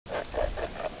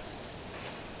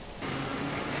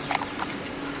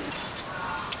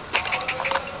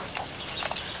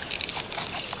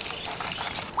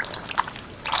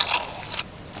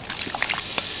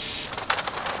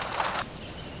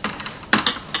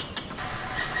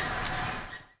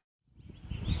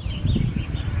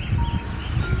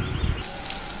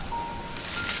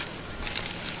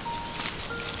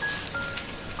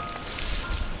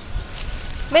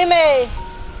妹妹，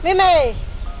妹妹，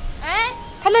哎，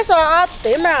他们说啊，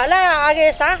对门儿那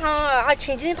个三行啊，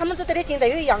前几天他们都在那景在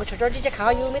有羊圈圈，你去看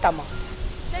下有没到嘛？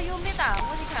这有没到？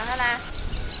我去看看啦。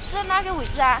是哪个位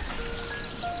置啊？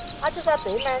啊，就是啊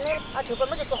对门的，啊这边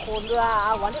么就是河路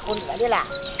啊，往你河那里啦。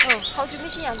好久没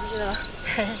洗羊子了。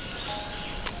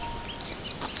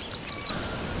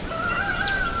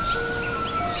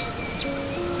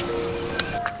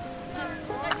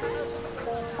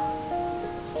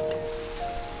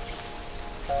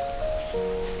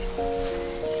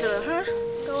这哈儿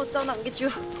给我找那个酒，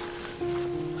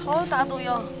好大度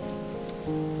哟。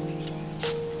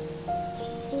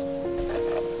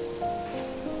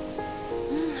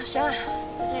香啊，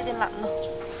只是有点烂了。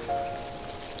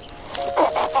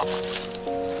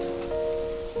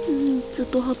这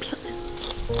朵好漂亮。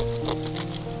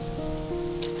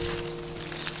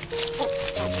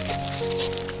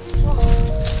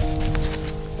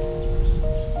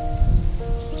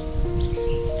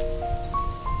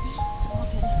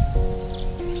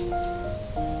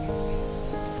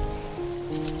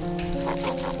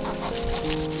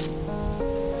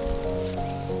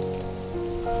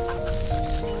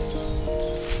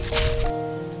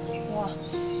哇，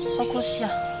好可惜啊，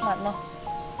烂了。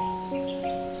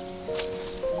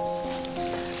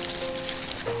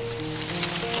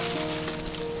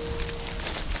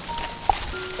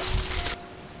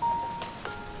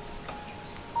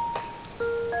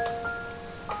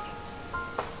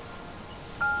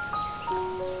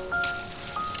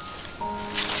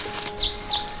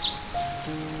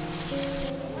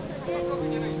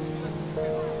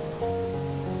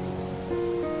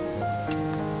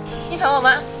你看我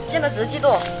妈捡了这几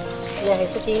朵，也还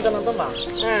是第一个啷个嘛？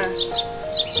嗯，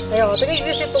哎呦，这个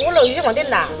雨水多了，雨往点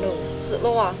烂了。是了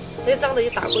哇，这长得有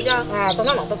大果角啊，长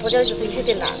到那么多果角就是有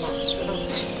点烂了。是了。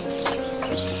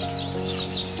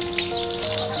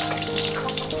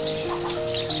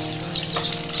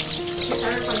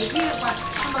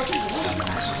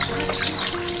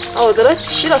哦，这都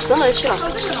起了，生了起了。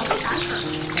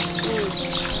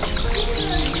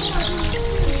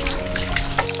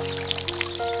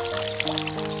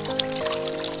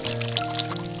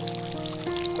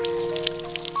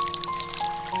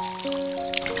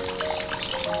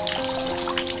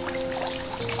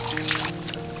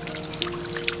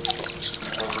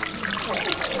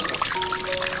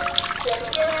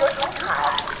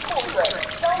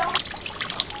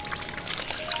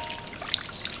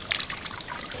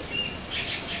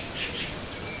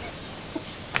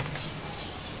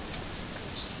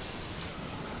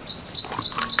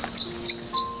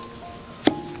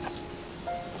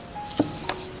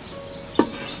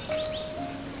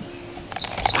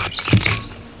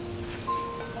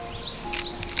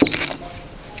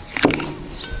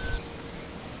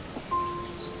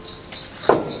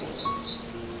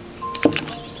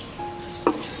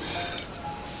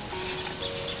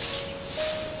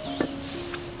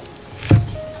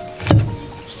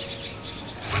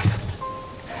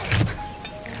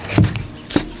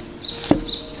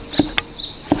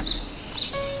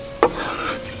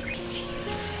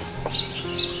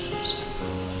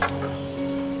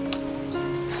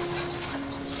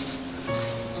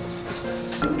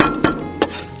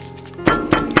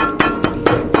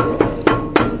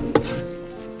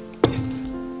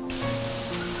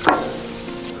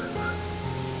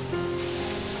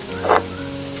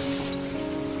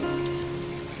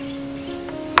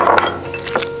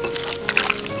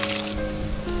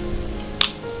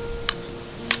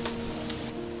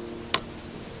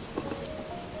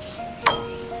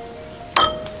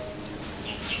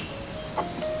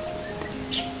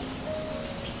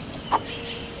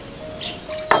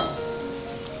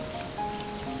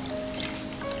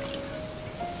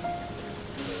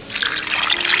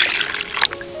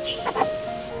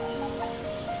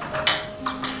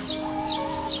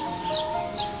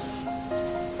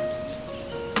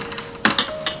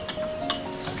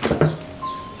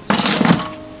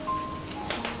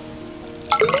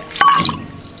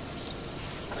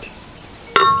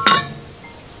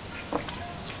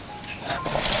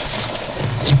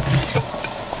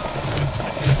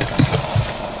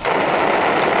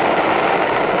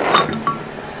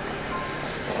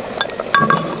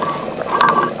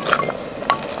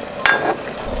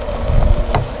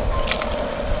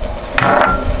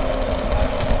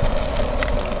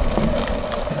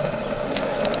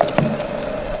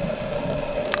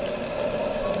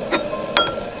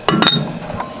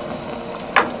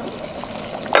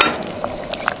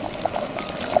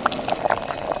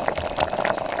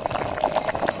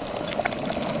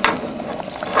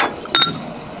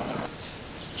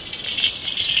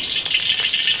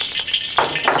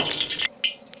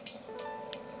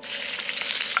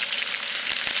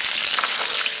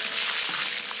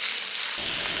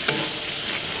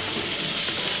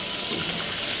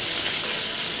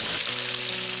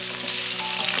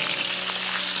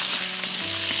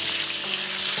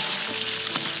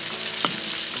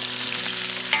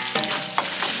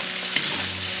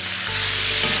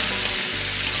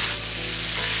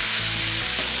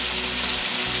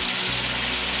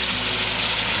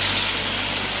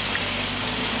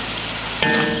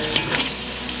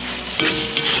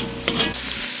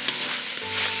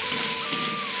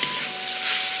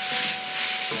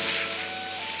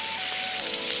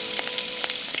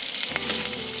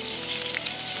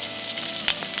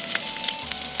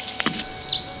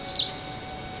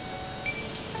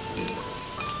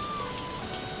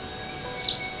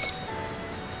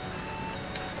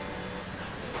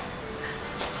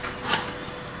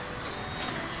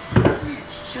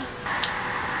洗下。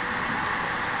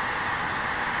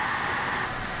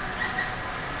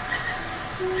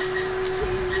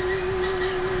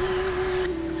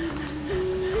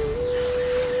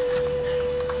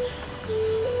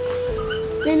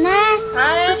奶奶，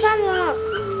哎，吃饭了。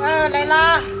来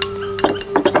啦。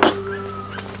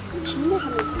轻点还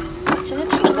没，现在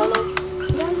烫到了。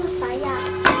要是啥呀？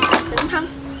蒸汤，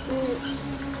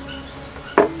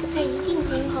这一定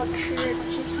很好吃。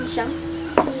很香。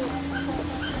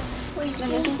我已经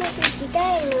迫不及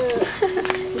待了。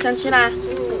你想起啦？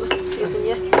这个是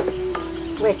你。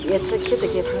我第一次吃这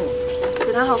个汤，这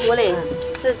个汤好喝嘞，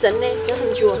这是蒸的，蒸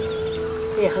很久。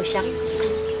哎，好香。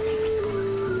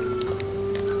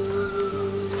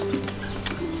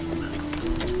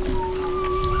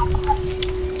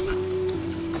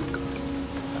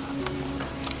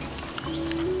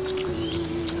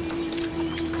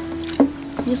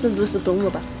你是入室动物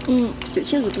吧？就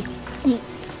请入住。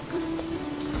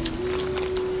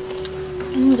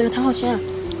这个汤好鲜啊！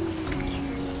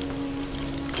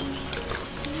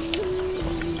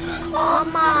妈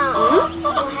妈，我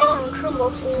还想吃蘑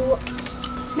菇。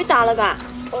没大了嘎？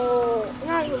哦，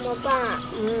那怎么办？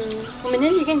我明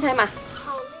天去给你采嘛。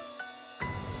好嘞。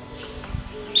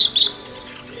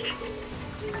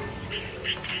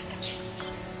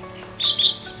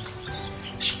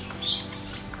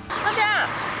老弟儿，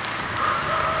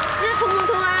你在碰木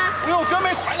头啊？哎呦，哥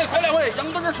们，快来快来，喂，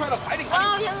羊墩儿出来了，快点快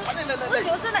点，快点来来我来，就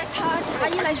是来查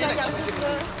一来抓羊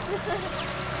墩儿，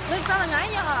这长得安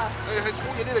逸哈。哎，还可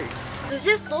以的嘞。这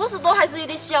些多是多还是有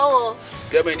点小哦。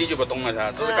表妹你就不懂了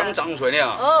噻，这是刚长出来的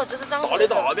呀。哦，这是长大的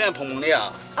大边蓬蓬的呀。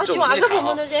啊，就那个碰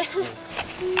碰头些。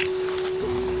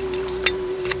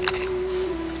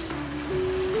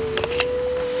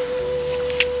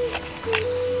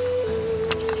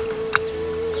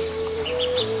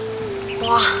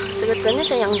哇，这个真的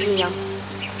像羊肚一样。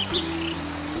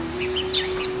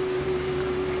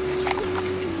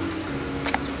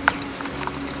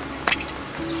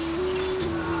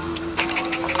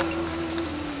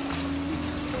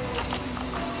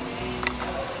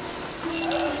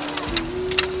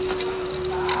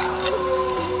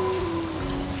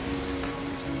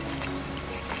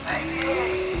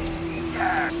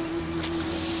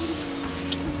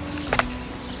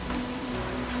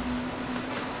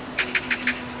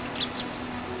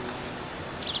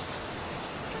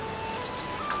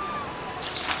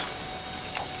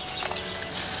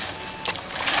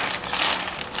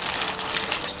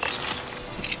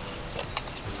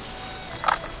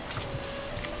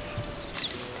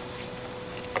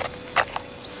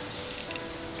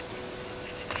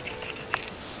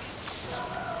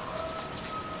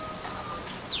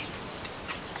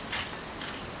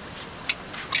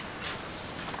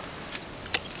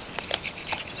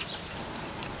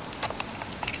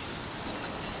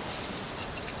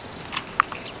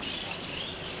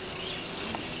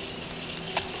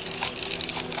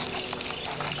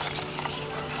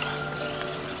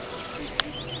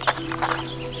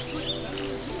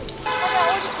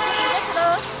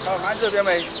好，慢走，表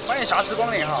妹，欢迎下次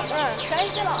光临哈。开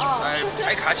心了啊！哎，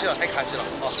太客气了，太客气了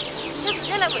啊！有时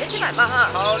间来我一起买嘛哈。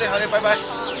好的，好的，拜拜。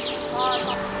好。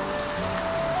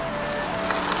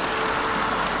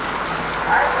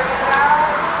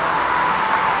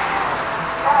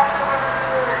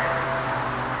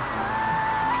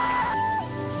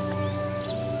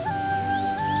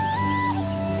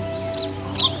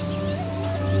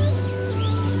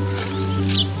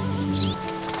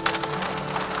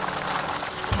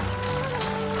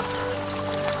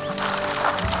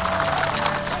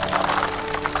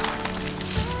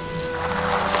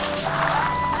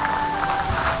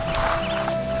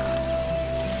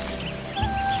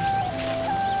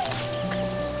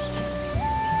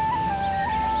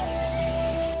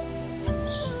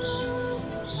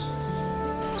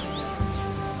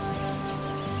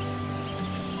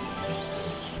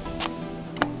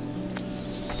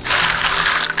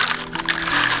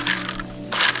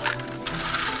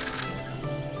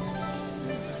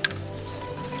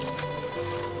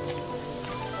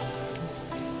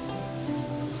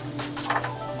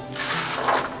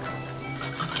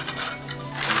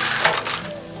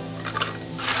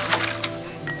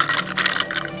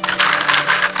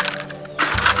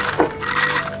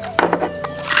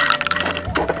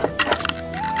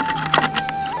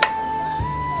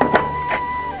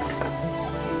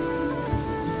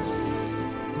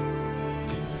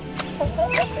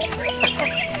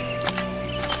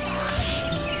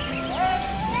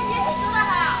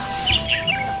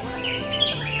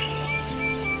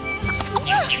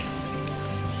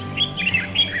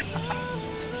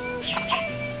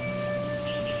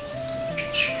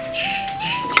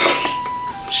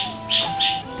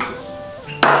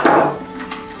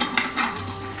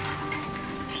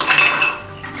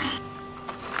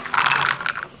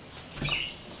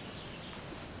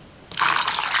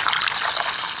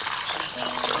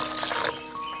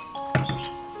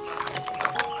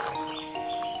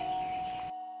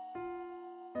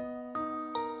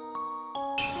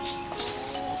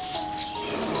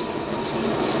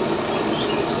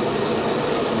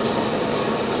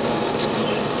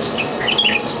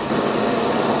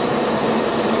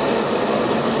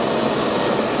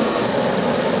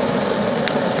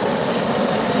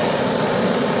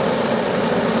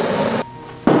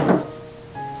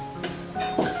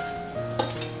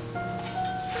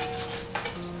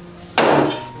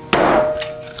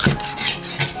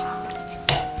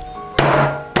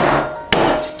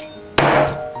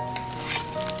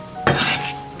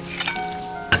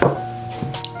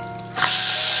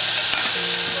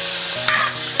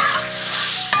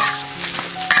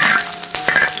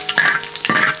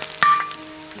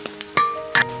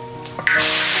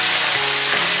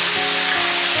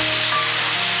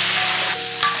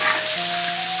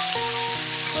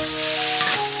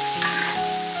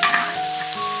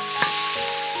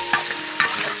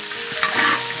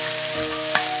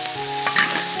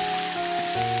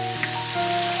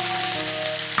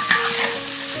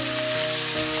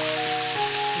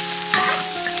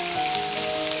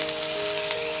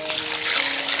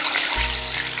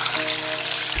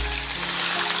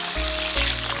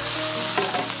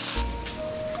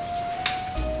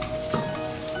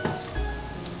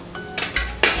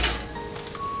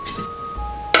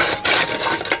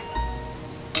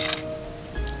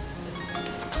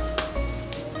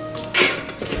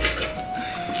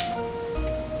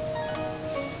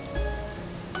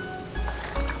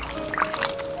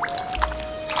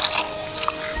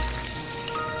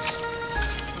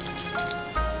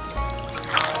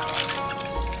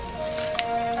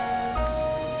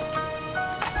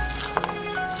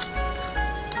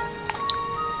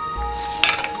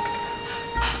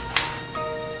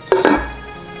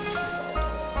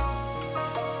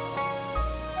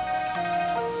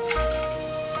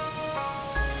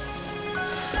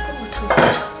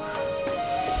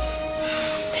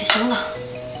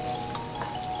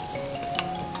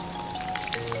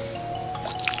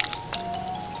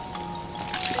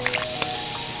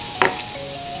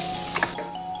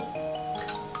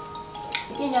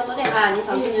要多点哈，你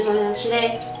上次就说起的，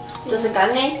这是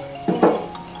干的。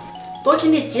多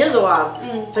听的鸡肉啊，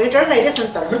这个点儿噻，一点生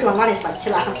豆儿就往哪里上去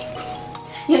了。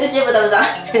有点写不到噻。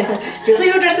就是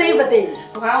有点舍不得。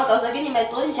不怕，我到时候给你买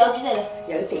多的小鸡仔的。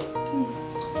要得。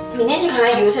明天去看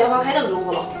看油菜花开得如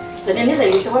何了。这两天这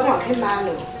油菜花刚好开满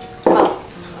了。好。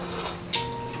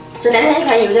这两天去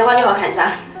看油菜花就好看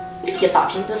噻。一大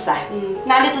片都是啊。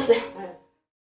哪里都是。